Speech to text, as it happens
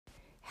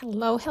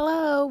Hello,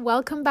 hello.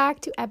 Welcome back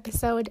to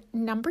episode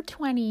number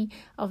 20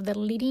 of the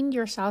Leading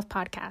Yourself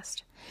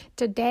podcast.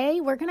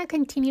 Today, we're going to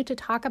continue to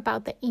talk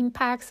about the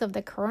impacts of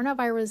the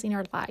coronavirus in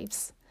our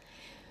lives.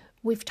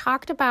 We've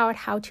talked about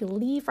how to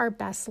live our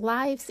best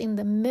lives in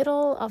the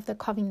middle of the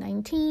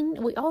COVID-19.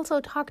 We also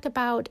talked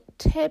about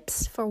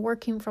tips for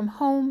working from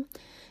home.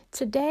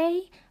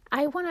 Today,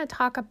 I want to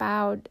talk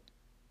about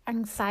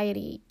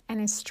anxiety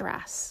and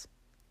stress.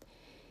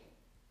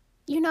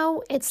 You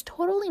know, it's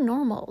totally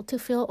normal to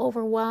feel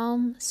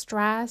overwhelmed,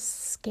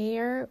 stressed,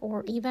 scared,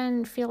 or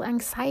even feel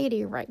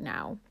anxiety right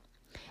now.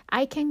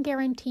 I can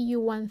guarantee you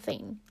one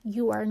thing,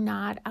 you are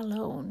not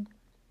alone.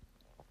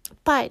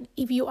 But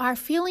if you are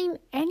feeling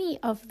any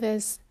of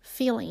these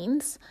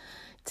feelings,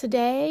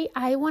 today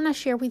I want to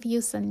share with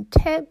you some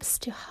tips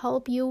to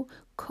help you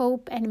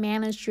cope and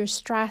manage your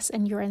stress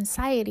and your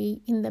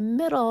anxiety in the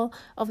middle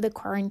of the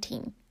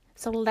quarantine.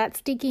 So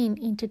let's dig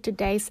into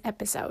today's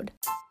episode.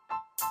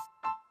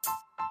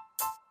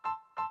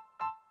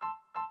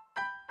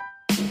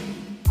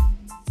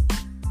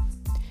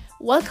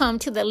 Welcome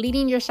to the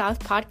Leading Yourself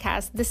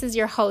podcast. This is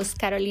your host,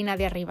 Carolina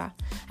de Arriba.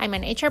 I'm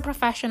an HR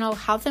professional,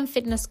 health and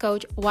fitness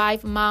coach,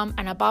 wife, mom,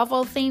 and above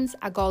all things,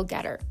 a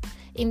goal-getter.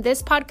 In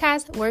this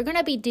podcast, we're going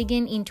to be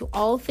digging into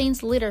all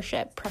things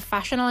leadership,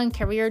 professional and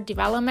career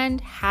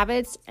development,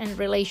 habits, and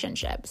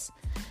relationships.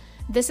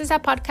 This is a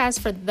podcast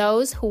for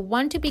those who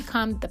want to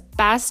become the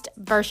best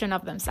version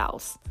of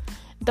themselves.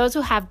 Those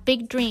who have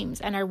big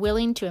dreams and are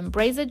willing to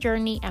embrace the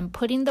journey and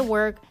put in the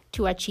work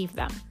to achieve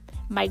them.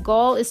 My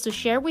goal is to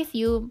share with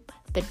you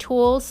the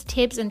tools,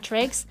 tips, and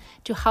tricks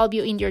to help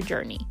you in your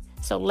journey.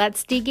 So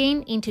let's dig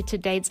into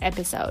today's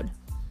episode.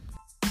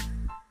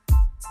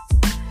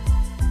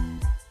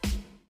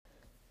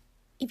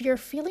 If you're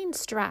feeling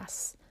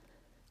stressed,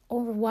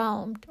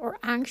 overwhelmed, or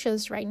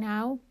anxious right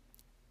now,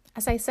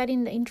 as I said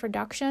in the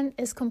introduction,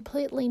 is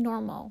completely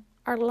normal.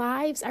 Our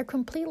lives are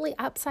completely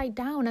upside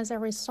down as a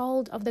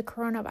result of the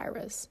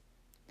coronavirus.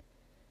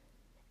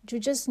 You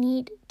just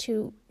need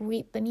to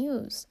read the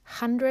news.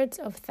 Hundreds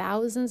of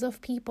thousands of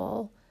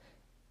people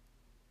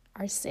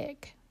are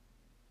sick.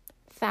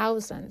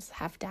 Thousands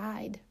have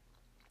died.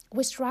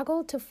 We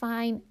struggle to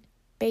find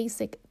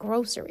basic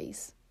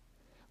groceries.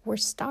 We're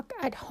stuck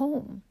at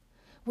home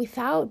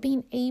without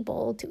being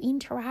able to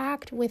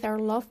interact with our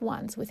loved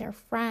ones, with our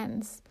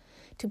friends,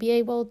 to be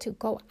able to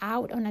go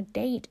out on a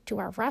date to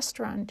a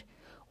restaurant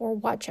or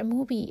watch a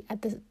movie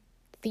at the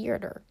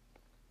theater.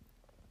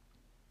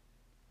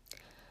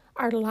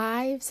 Our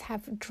lives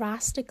have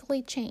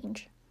drastically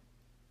changed.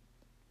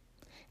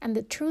 And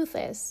the truth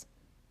is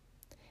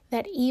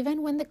that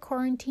even when the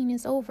quarantine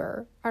is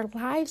over, our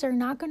lives are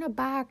not going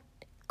to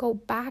go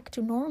back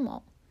to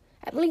normal.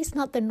 At least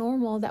not the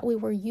normal that we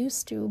were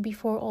used to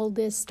before all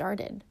this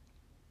started.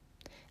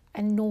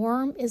 A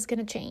norm is going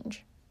to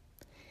change.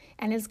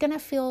 And it's going to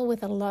fill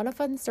with a lot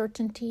of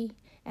uncertainty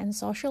and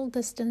social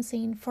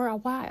distancing for a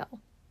while.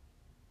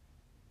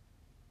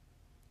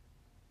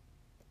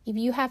 If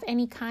you have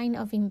any kind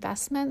of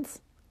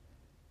investments,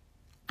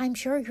 I'm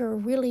sure you're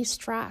really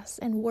stressed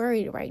and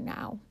worried right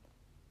now.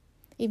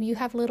 If you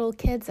have little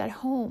kids at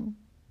home,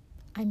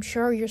 I'm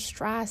sure you're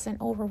stressed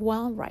and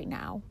overwhelmed right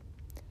now.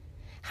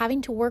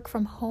 Having to work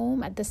from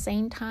home at the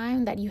same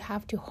time that you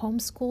have to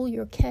homeschool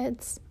your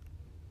kids,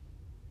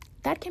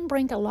 that can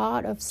bring a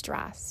lot of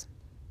stress.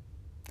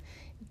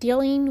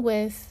 Dealing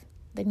with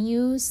the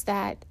news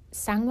that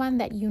someone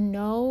that you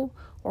know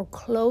or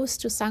close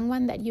to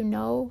someone that you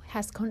know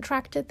has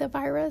contracted the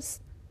virus,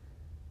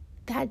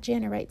 that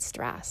generates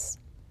stress.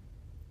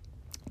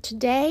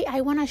 Today,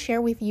 I want to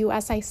share with you,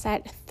 as I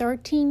said,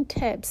 13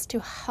 tips to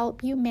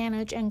help you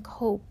manage and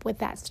cope with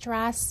that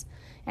stress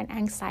and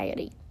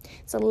anxiety.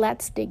 So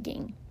let's dig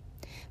in.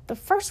 The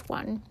first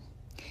one,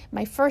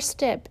 my first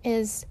tip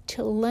is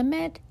to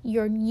limit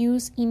your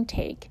news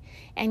intake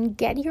and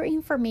get your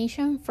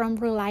information from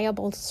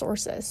reliable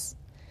sources.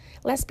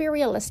 Let's be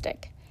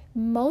realistic.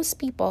 Most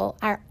people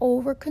are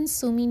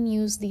over-consuming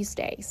news these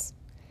days.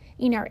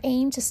 In our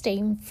aim to stay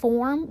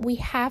informed, we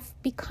have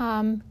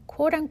become,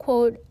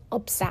 quote-unquote,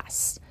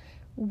 obsessed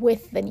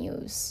with the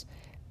news.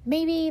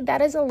 Maybe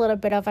that is a little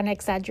bit of an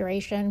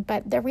exaggeration,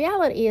 but the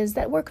reality is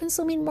that we're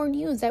consuming more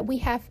news than we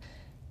have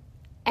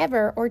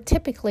ever or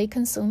typically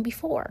consumed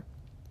before.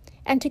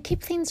 And to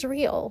keep things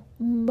real,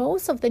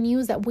 most of the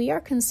news that we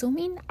are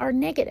consuming are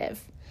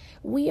negative.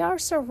 We are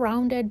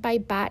surrounded by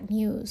bad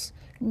news,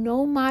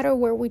 no matter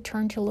where we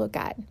turn to look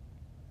at.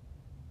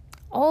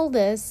 All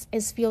this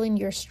is fueling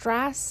your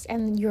stress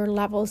and your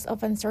levels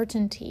of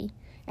uncertainty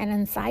and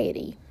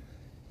anxiety.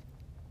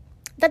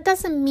 That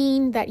doesn't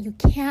mean that you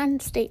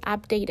can't stay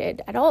updated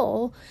at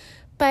all,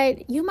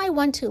 but you might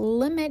want to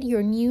limit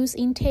your news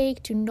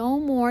intake to no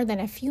more than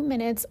a few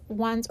minutes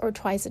once or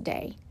twice a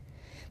day.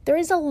 There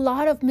is a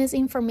lot of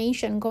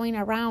misinformation going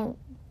around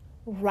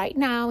right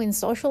now in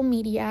social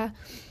media.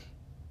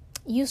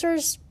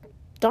 Users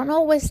don't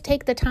always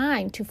take the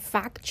time to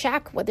fact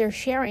check what they're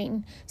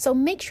sharing, so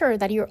make sure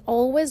that you're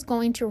always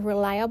going to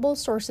reliable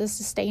sources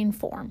to stay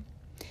informed.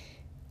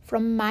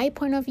 From my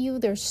point of view,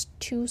 there's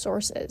two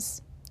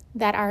sources.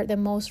 that are the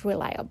most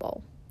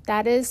reliable.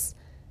 That is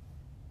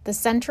the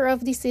Center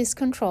of Disease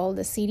Control,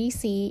 the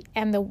CDC,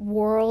 and the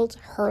World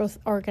Health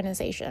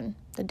Organization,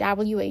 the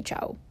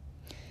WHO.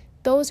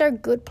 Those are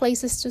good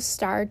places to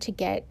start to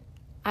get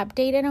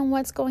updated on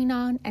what's going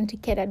on and to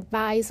get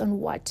advice on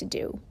what to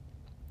do.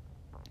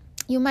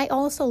 You might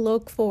also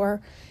look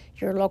for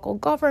your local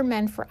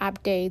government for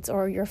updates,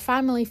 or your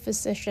family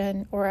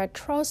physician, or a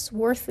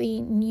trustworthy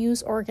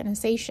news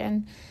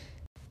organization.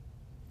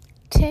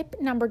 Tip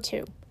number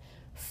 2,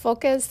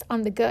 focus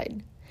on the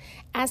good.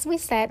 As we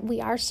said, we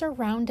are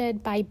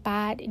surrounded by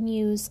bad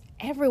news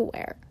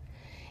everywhere.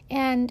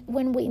 And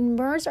when we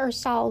immerse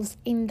ourselves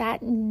in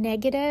that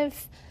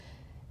negative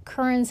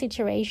current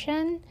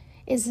situation,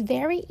 it's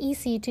very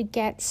easy to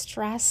get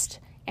stressed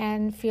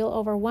and feel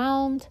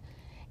overwhelmed.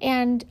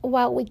 And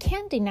while we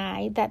can't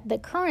deny that the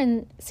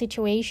current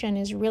situation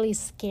is really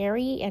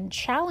scary and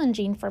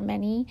challenging for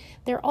many,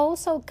 there are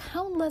also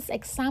countless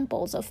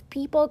examples of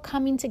people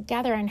coming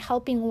together and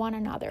helping one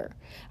another.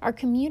 Our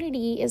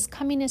community is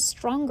coming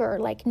stronger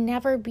like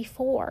never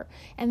before,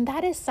 and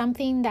that is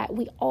something that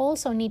we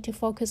also need to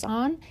focus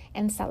on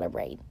and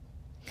celebrate.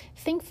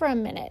 Think for a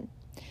minute.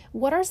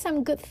 What are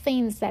some good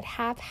things that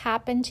have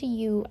happened to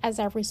you as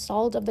a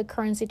result of the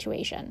current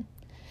situation?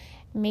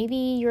 Maybe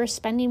you're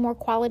spending more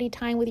quality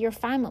time with your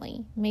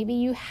family. Maybe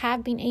you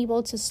have been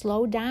able to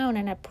slow down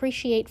and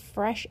appreciate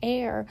fresh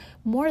air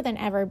more than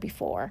ever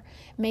before.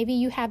 Maybe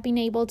you have been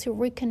able to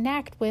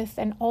reconnect with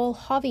an old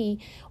hobby,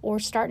 or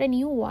start a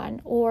new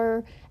one,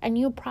 or a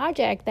new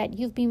project that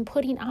you've been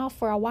putting off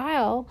for a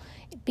while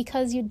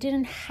because you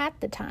didn't have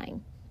the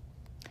time.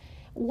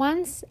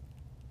 Once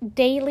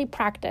daily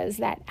practice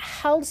that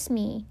helps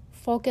me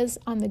focus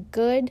on the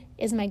good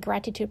is my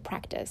gratitude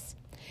practice.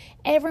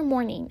 Every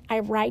morning, I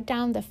write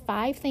down the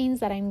 5 things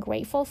that I'm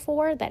grateful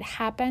for that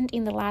happened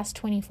in the last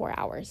 24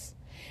 hours.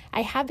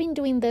 I have been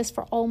doing this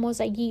for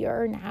almost a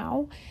year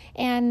now,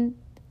 and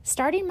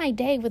starting my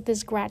day with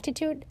this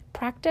gratitude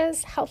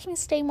practice helps me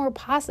stay more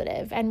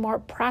positive and more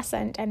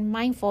present and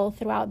mindful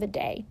throughout the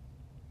day.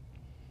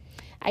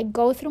 I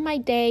go through my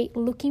day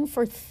looking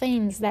for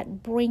things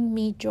that bring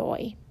me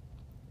joy.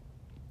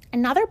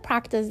 Another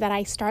practice that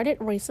I started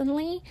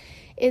recently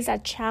is a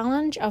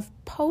challenge of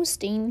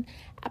posting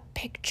a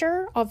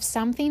picture of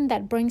something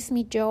that brings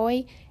me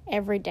joy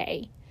every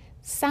day.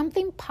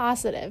 Something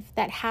positive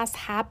that has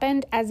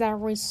happened as a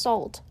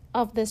result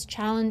of this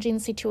challenging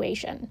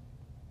situation.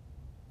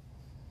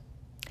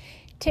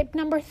 Tip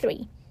number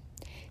 3,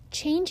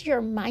 change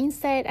your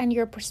mindset and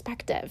your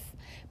perspective.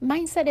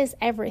 Mindset is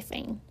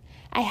everything.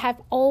 I have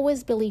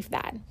always believed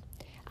that.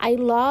 I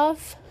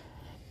love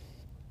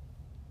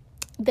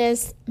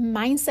this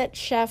mindset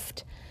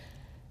shift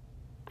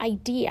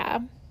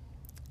idea.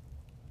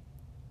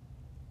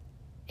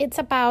 It's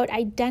about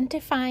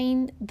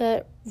identifying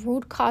the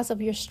root cause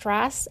of your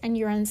stress and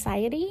your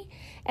anxiety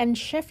and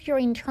shift your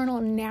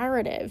internal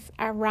narrative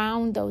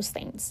around those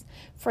things.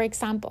 For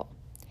example,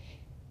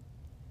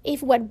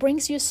 if what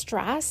brings you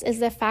stress is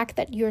the fact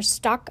that you're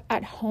stuck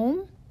at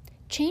home,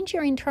 change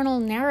your internal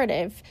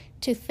narrative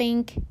to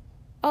think,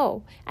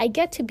 oh, I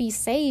get to be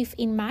safe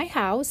in my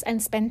house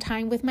and spend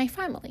time with my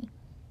family.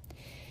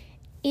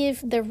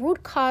 If the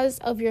root cause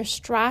of your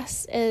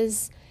stress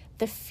is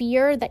the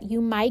fear that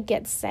you might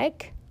get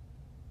sick,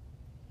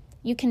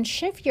 you can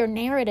shift your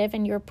narrative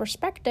and your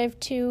perspective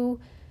to,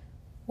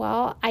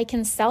 well, I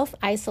can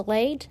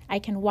self-isolate, I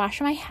can wash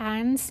my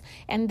hands,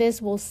 and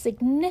this will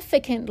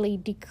significantly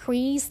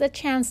decrease the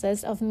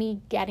chances of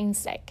me getting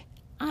sick.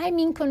 I'm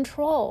in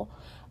control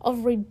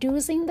of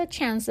reducing the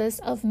chances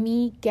of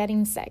me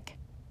getting sick.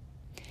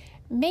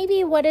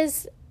 Maybe what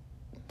is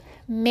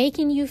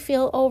making you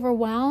feel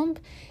overwhelmed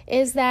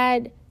is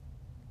that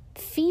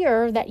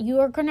fear that you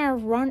are going to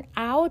run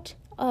out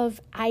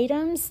of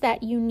items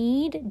that you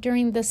need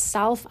during the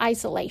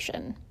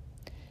self-isolation.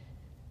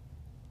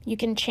 You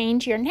can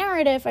change your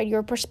narrative or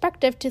your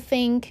perspective to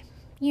think,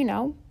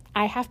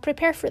 I have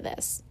prepared for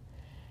this.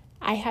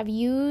 I have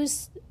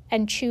used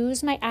and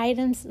choose my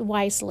items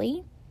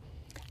wisely.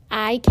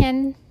 I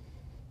can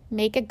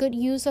make a good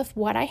use of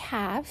what I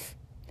have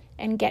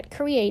and get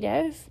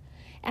creative.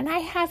 And I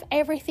have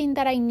everything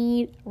that I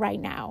need right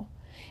now.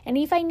 And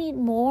if I need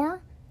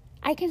more,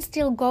 I can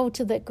still go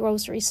to the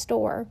grocery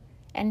store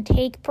and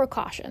take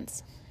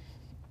precautions.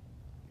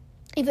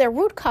 If the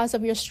root cause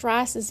of your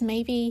stress is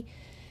maybe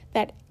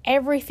that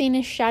everything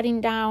is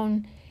shutting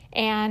down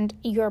and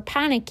you're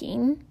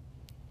panicking,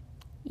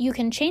 you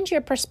can change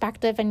your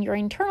perspective and your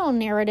internal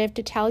narrative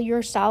to tell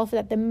yourself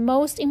that the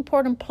most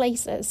important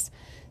places,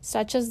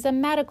 such as the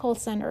medical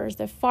centers,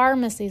 the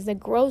pharmacies, the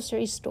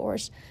grocery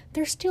stores,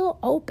 they're still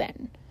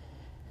open.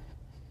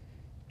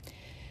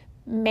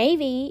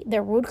 Maybe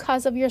the root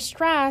cause of your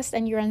stress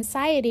and your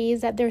anxiety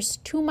is that there's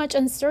too much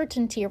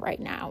uncertainty right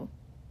now.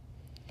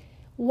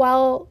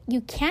 While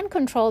you can't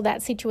control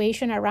that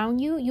situation around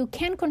you, you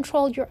can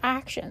control your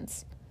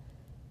actions.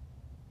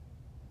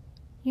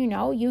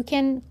 You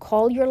can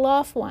call your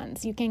loved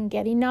ones, you can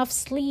get enough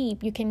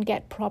sleep, you can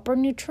get proper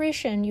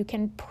nutrition, you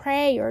can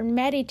pray or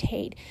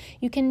meditate,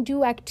 you can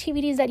do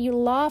activities that you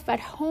love at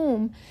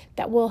home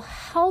that will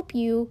help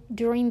you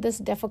during these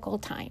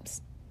difficult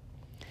times.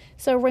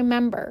 So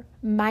remember,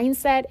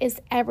 mindset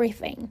is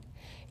everything.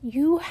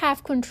 You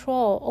have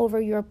control over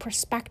your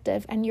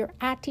perspective and your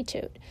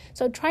attitude.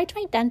 So try to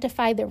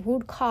identify the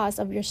root cause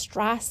of your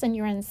stress and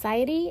your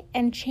anxiety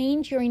and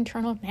change your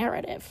internal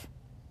narrative.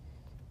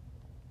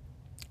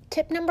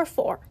 Tip number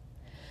 4,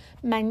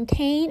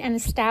 maintain and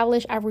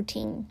establish a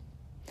routine.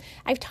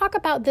 I've talked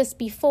about this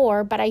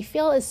before, but I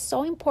feel it's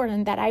so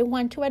important that I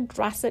want to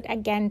address it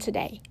again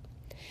today.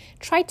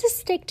 Try to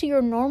stick to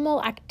your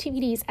normal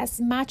activities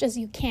as much as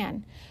you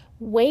can.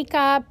 Wake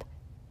up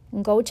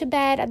and go to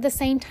bed at the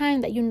same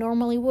time that you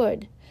normally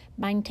would.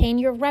 Maintain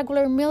your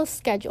regular meal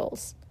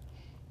schedules.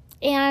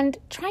 And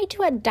try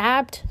to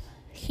adapt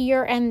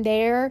here and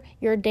there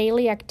your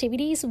daily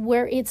activities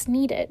where it's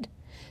needed,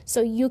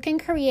 so you can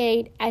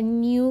create a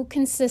new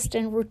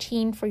consistent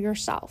routine for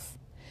yourself.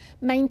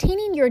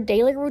 Maintaining your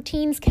daily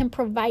routines can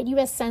provide you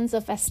a sense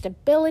of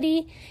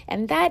stability,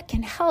 and that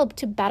can help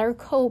to better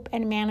cope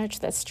and manage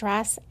the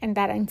stress and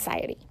that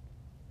anxiety.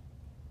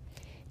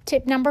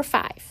 Tip number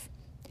 5,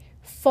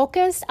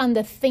 focus on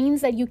the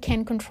things that you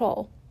can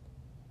control.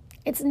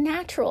 It's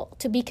natural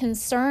to be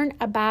concerned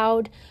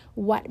about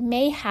what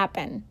may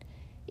happen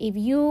if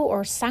you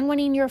or someone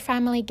in your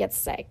family gets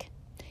sick,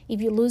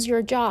 if you lose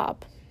your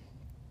job,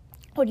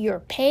 or your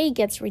pay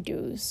gets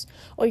reduced,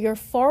 or your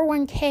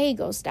 401k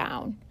goes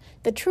down.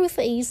 The truth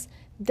is,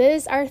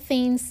 these are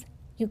things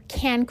you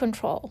can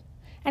control,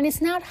 and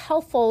it's not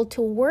helpful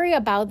to worry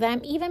about them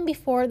even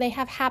before they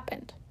have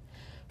happened.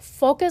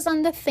 Focus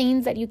on the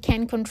things that you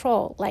can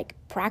control, like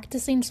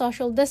practicing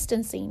social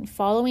distancing,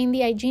 following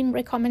the hygiene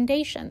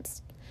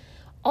recommendations.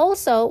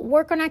 Also,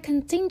 work on a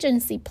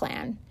contingency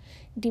plan.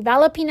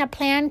 Developing a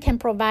plan can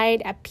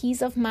provide a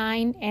peace of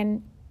mind,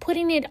 and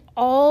putting it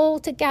all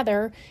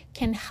together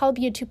can help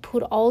you to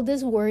put all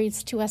these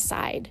worries to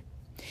aside.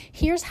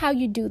 Here's how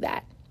you do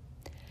that.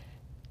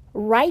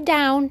 Write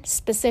down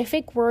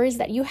specific worries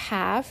that you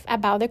have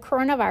about the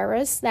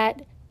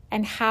coronavirus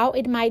and how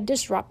it might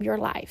disrupt your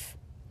life.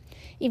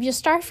 If you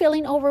start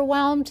feeling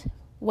overwhelmed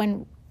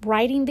when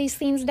writing these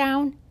things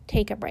down,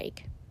 take a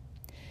break.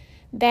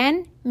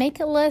 Then make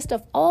a list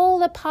of all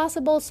the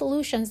possible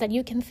solutions that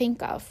you can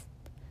think of.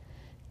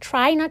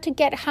 Try not to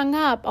get hung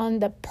up on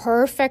the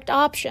perfect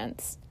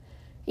options.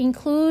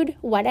 Include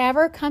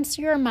whatever comes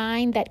to your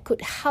mind that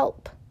could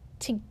help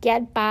to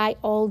get by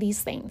all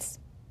these things.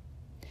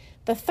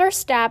 The third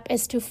step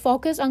is to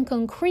focus on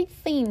concrete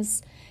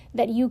things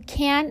that you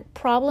can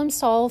problem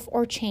solve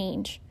or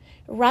change,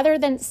 rather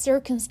than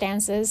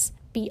circumstances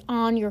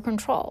beyond your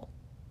control.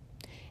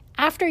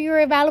 After you've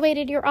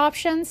evaluated your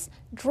options,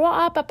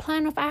 draw up a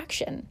plan of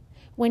action.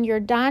 When you're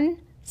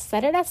done,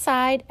 set it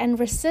aside and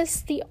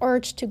resist the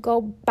urge to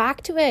go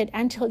back to it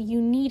until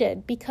you need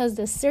it because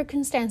the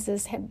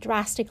circumstances have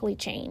drastically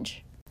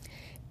changed.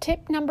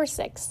 Tip number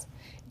 6,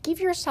 give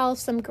yourself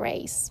some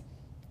grace.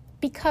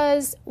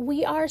 Because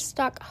we are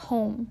stuck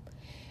home,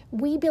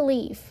 we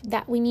believe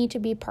that we need to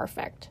be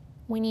perfect.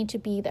 We need to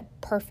be the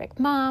perfect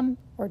mom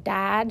or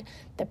dad,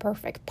 the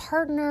perfect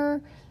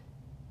partner,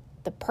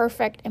 the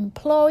perfect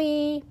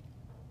employee.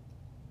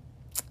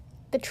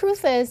 The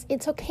truth is,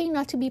 it's okay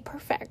not to be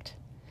perfect.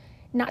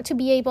 Not to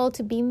be able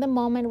to be in the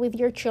moment with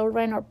your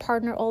children or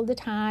partner all the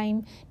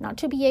time, not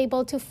to be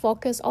able to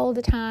focus all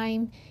the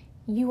time.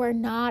 You are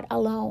not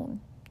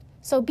alone.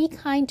 So be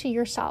kind to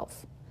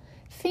yourself.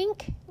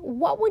 Think,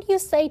 what would you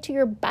say to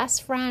your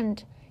best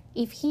friend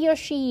if he or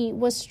she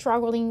was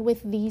struggling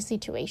with these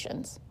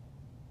situations?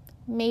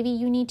 Maybe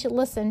you need to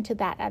listen to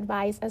that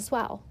advice as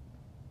well.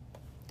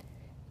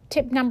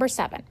 Tip number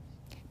 7,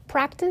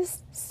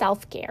 practice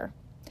self-care.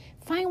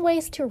 Find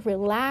ways to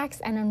relax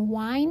and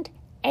unwind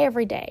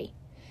every day.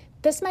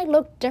 This might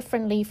look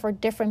differently for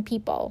different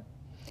people.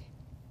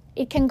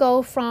 It can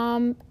go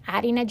from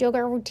adding a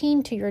yoga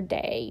routine to your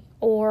day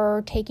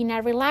or taking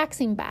a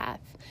relaxing bath.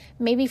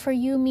 Maybe for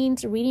you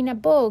means reading a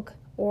book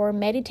or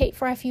meditate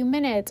for a few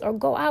minutes or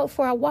go out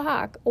for a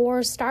walk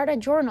or start a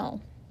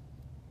journal.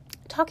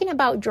 Talking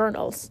about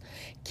journals,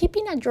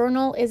 keeping a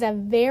journal is a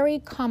very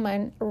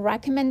common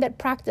recommended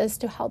practice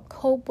to help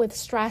cope with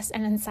stress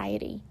and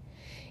anxiety.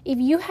 If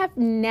you have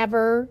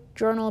never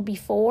journaled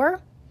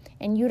before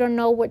and you don't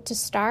know what to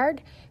start,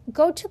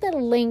 go to the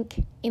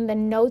link in the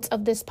notes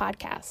of this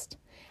podcast.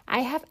 I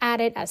have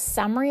added a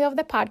summary of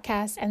the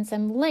podcast and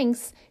some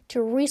links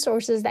to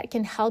resources that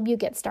can help you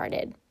get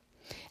started.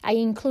 I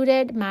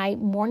included my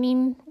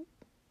morning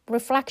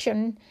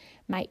reflection,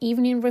 my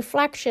evening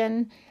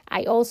reflection.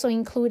 I also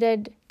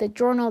included the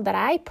journal that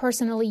I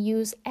personally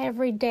use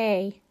every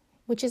day,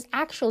 which is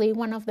actually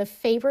one of the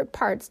favorite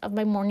parts of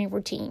my morning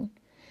routine.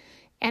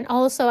 And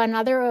also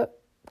another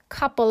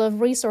couple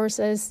of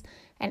resources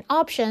and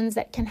options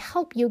that can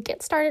help you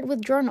get started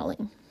with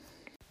journaling.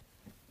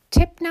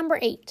 Tip number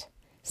 8,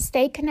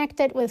 stay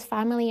connected with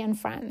family and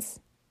friends.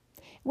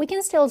 We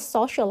can still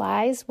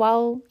socialize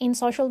while in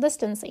social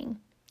distancing.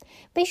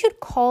 They should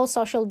call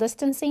social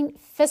distancing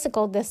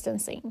physical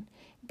distancing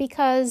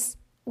because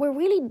we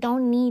really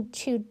don't need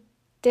to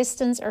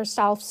distance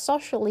ourselves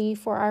socially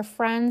for our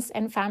friends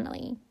and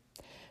family.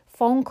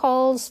 Phone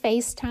calls,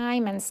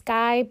 FaceTime, and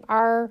Skype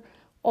are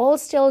all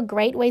still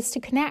great ways to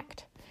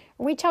connect.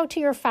 Reach out to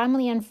your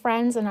family and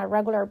friends on a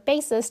regular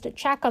basis to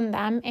check on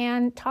them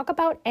and talk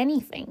about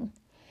anything.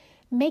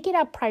 Make it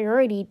a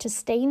priority to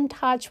stay in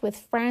touch with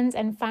friends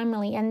and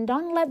family and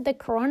don't let the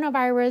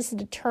coronavirus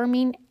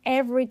determine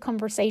every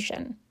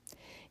conversation.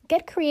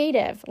 Get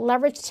creative,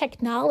 leverage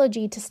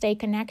technology to stay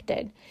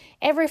connected.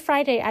 Every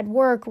Friday at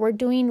work, we're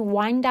doing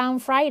Wind Down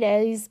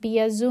Fridays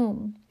via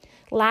Zoom.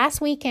 Last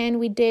weekend,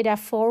 we did a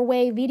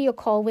 4-way video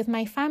call with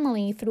my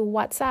family through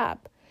WhatsApp.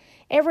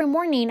 Every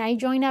morning, I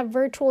join a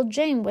virtual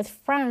gym with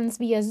friends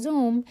via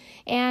Zoom,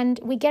 and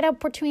we get an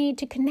opportunity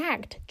to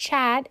connect,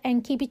 chat,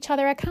 and keep each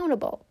other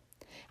accountable.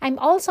 I'm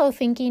also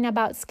thinking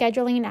about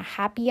scheduling a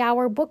happy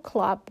hour book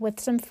club with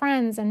some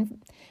friends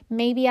and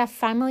maybe a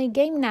family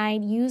game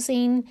night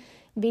using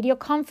video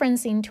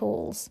conferencing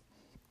tools.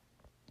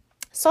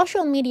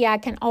 Social media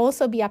can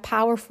also be a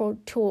powerful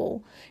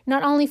tool,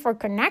 not only for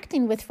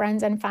connecting with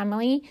friends and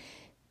family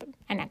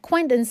and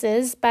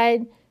acquaintances,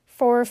 but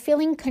for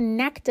feeling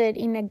connected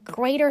in a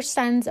greater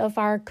sense of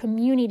our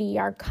community,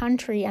 our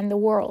country, and the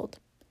world.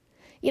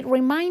 It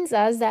reminds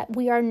us that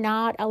we are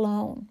not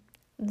alone.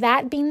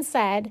 That being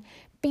said,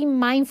 be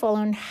mindful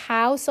on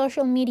how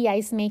social media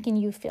is making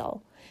you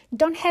feel.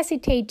 Don't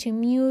hesitate to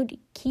mute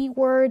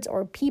keywords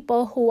or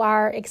people who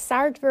are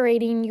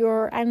exaggerating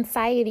your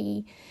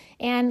anxiety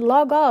and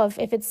log off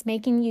if it's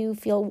making you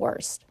feel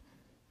worse.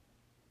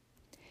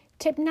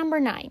 Tip number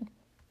 9,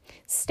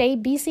 stay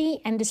busy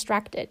and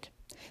distracted.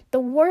 The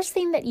worst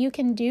thing that you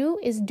can do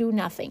is do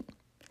nothing.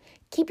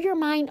 Keep your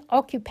mind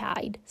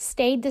occupied.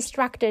 Stay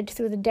distracted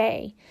through the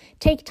day.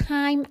 Take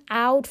time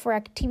out for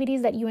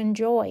activities that you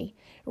enjoy.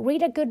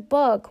 Read a good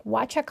book,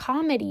 watch a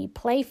comedy,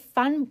 play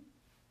fun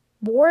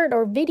board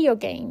or video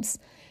games.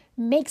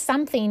 Make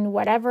something,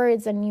 whatever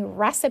it's a new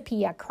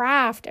recipe, a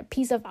craft, a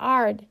piece of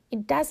art.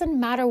 It doesn't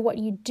matter what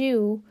you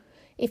do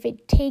if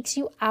it takes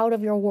you out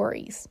of your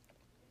worries.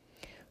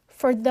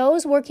 For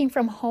those working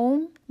from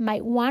home, my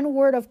one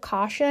word of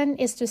caution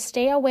is to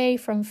stay away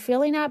from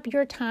filling up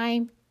your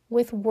time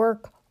with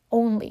work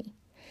only.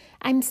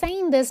 I'm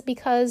saying this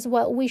because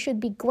while we should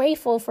be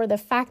grateful for the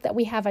fact that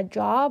we have a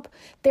job,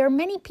 there are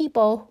many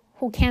people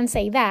who can't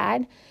say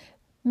that.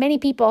 Many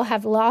people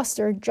have lost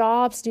their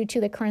jobs due to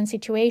the current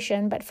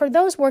situation, but for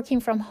those working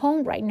from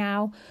home right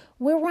now,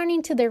 we're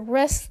running to the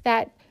risk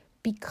that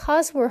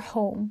because we're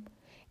home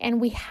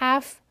and we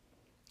have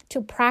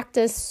to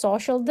practice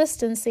social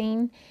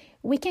distancing,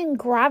 we can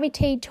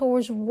gravitate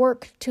towards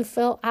work to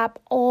fill up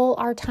all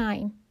our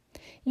time.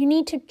 You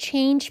need to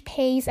change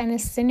pace and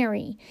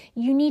scenery.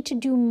 You need to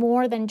do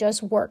more than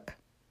just work.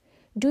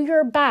 Do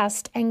your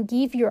best and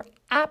give your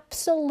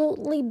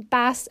absolutely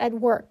best at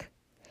work,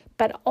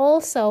 but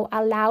also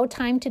allow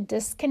time to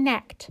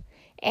disconnect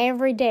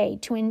every day,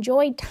 to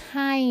enjoy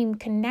time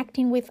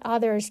connecting with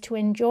others, to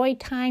enjoy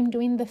time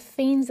doing the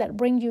things that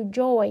bring you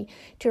joy,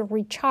 to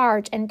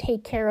recharge and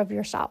take care of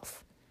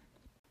yourself.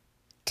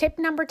 Tip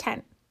number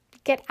 10,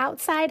 get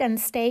outside and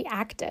stay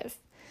active.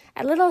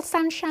 A little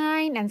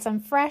sunshine and some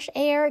fresh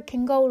air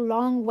can go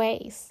long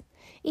ways.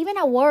 Even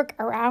a walk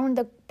around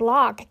the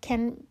block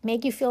can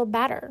make you feel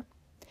better.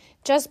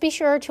 Just be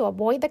sure to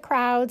avoid the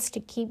crowds, to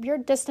keep your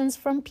distance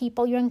from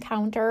people you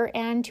encounter,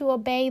 and to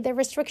obey the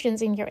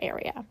restrictions in your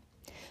area.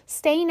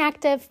 Staying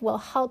active will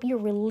help you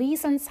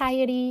release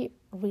anxiety,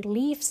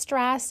 relieve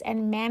stress,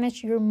 and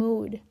manage your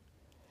mood.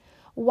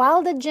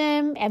 While the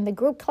gym and the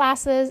group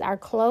classes are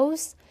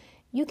closed,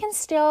 you can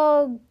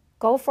still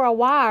go for a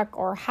walk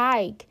or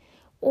hike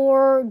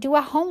or do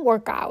a home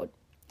workout.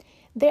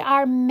 There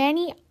are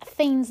many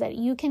things that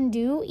you can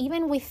do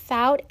even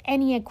without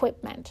any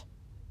equipment.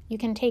 You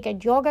can take a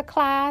yoga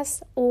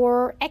class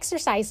or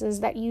exercises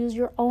that use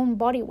your own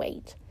body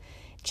weight.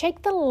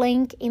 Check the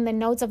link in the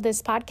notes of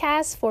this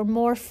podcast for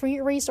more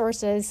free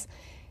resources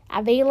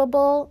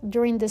available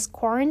during this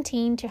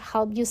quarantine to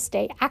help you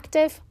stay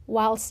active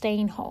while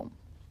staying home.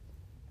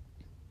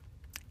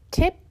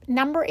 Tip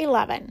number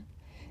 11,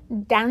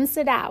 dance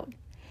it out.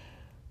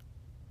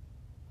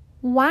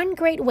 One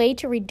great way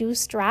to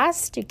reduce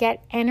stress, to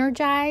get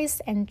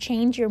energized and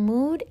change your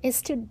mood is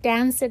to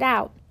dance it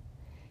out.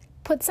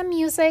 Put some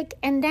music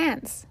and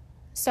dance.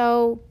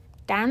 So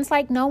dance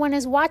like no one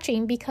is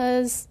watching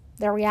because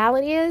the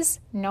reality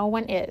is no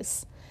one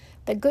is.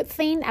 The good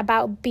thing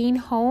about being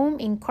home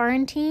in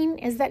quarantine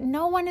is that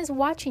no one is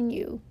watching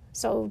you.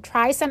 So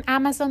try some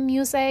Amazon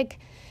Music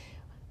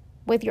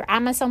with your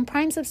Amazon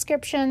Prime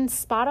subscription,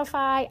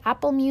 Spotify,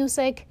 Apple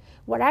Music,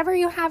 whatever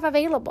you have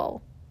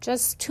available.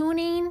 Just tune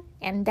in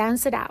and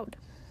dance it out.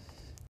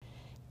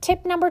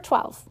 Tip number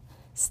 12,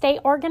 stay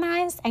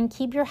organized and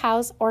keep your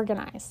house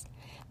organized.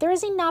 There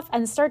is enough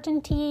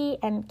uncertainty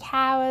and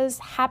chaos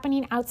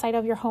happening outside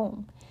of your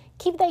home.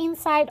 Keep the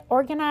inside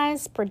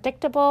organized,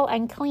 predictable,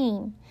 and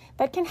clean.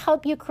 That can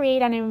help you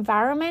create an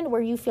environment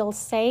where you feel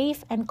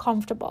safe and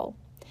comfortable.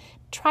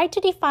 Try to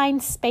define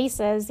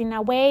spaces in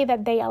a way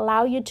that they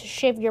allow you to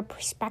shift your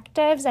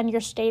perspectives and your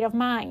state of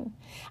mind.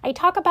 I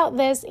talk about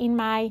this in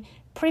my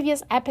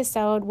previous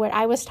episode where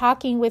I was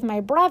talking with my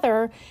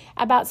brother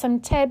about some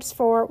tips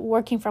for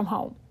working from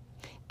home.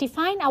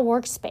 Define a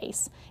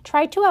workspace.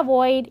 Try to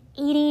avoid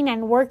eating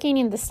and working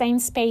in the same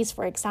space,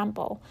 for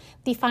example.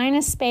 Define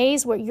a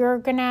space where you're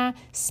going to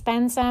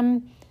spend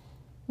some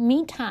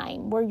me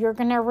time, where you're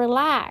going to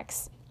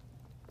relax.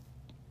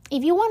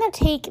 If you want to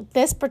take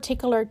this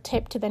particular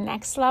tip to the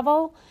next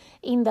level,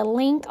 in the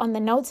link on the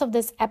notes of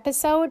this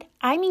episode,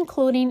 I'm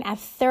including a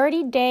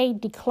 30-day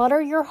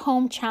declutter your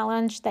home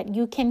challenge that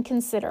you can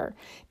consider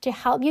to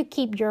help you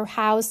keep your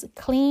house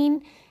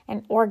clean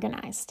and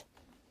organized.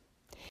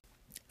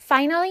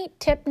 Finally,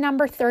 tip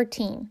number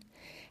 13,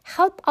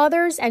 help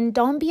others and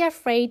don't be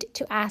afraid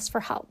to ask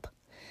for help.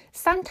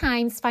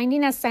 Sometimes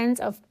finding a sense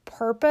of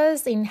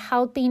purpose in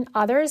helping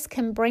others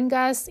can bring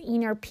us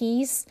inner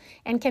peace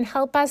and can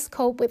help us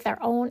cope with our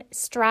own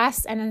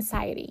stress and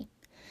anxiety.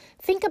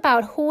 Think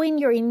about who in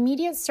your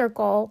immediate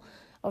circle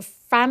of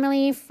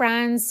family,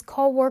 friends,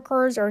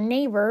 co-workers, or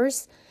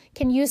neighbors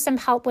can use some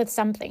help with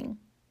something.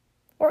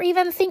 Or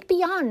even think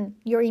beyond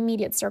your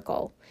immediate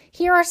circle.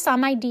 Here are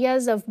some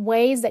ideas of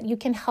ways that you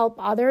can help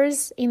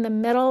others in the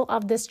middle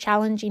of these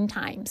challenging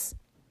times.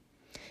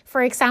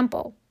 For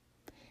example,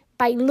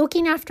 by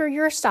looking after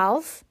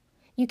yourself,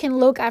 you can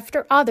look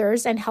after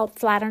others and help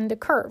flatten the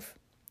curve.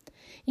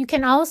 You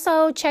can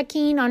also check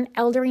in on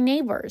elderly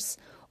neighbors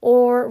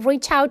or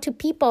reach out to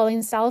people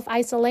in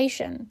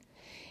self-isolation.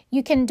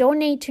 You can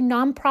donate to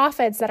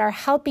nonprofits that are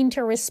helping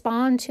to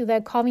respond to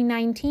the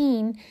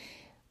COVID-19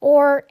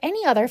 or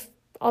any other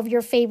of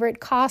your favorite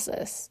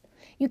causes.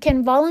 You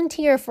can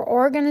volunteer for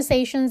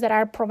organizations that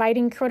are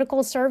providing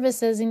critical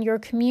services in your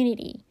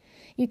community.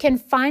 You can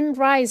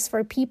fundraise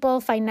for people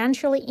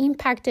financially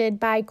impacted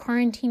by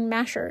quarantine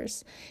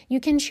measures. You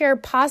can share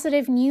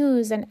positive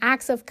news and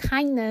acts of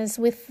kindness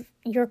with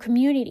your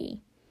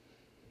community.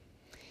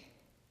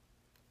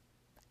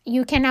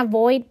 You can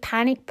avoid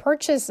panic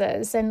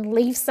purchases and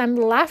leave some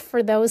left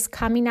for those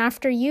coming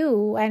after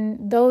you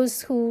and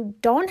those who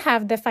don't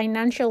have the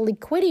financial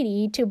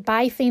liquidity to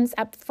buy things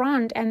up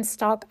front and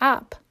stock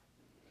up.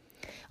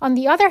 On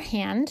the other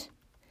hand,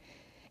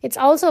 it's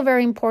also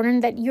very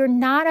important that you're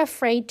not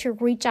afraid to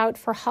reach out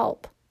for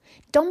help.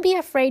 Don't be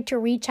afraid to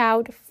reach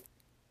out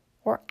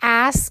or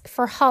ask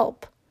for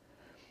help.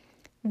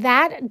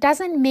 That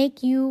doesn't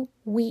make you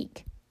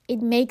weak.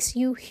 It makes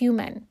you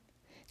human.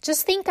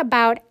 Just think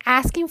about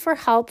asking for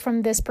help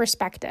from this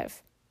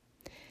perspective.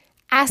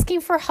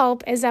 Asking for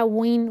help is a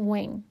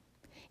win-win.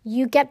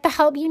 You get the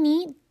help you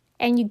need,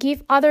 and you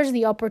give others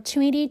the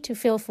opportunity to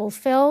feel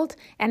fulfilled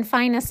and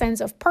find a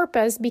sense of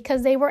purpose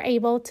because they were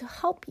able to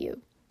help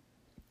you.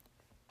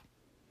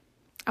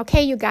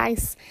 Okay, you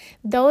guys,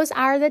 those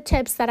are the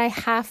tips that I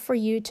have for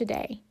you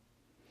today.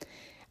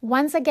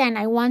 Once again,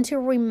 I want to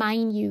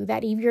remind you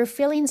that if you're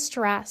feeling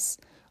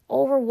stressed,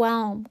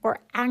 overwhelmed, or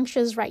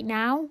anxious right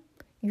now,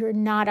 you're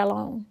not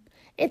alone.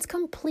 It's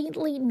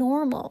completely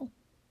normal.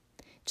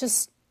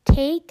 Just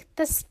take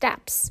the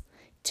steps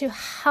to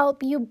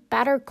help you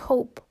better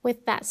cope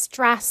with that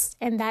stress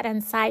and that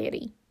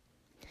anxiety.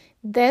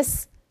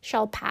 This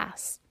shall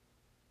pass.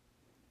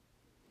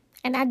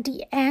 And at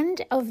the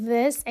end of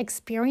this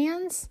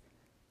experience,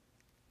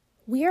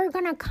 we are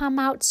going to come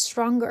out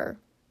stronger.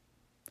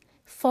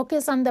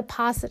 Focus on the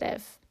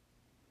positive.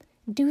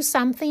 Do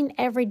something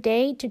every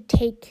day to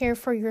take care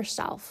for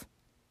yourself.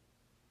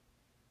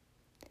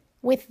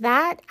 With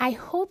that, I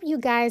hope you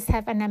guys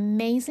have an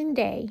amazing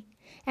day.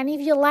 And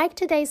if you like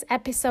today's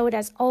episode,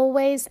 as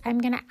always, I'm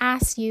going to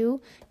ask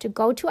you to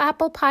go to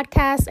Apple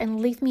Podcasts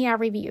and leave me a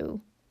review.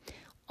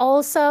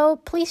 Also,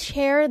 please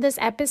share this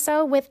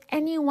episode with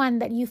anyone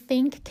that you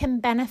think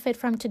can benefit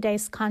from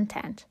today's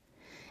content.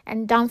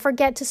 And don't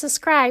forget to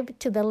subscribe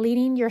to the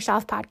Leading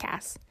Yourself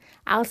podcast.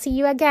 I'll see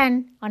you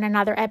again on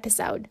another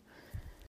episode.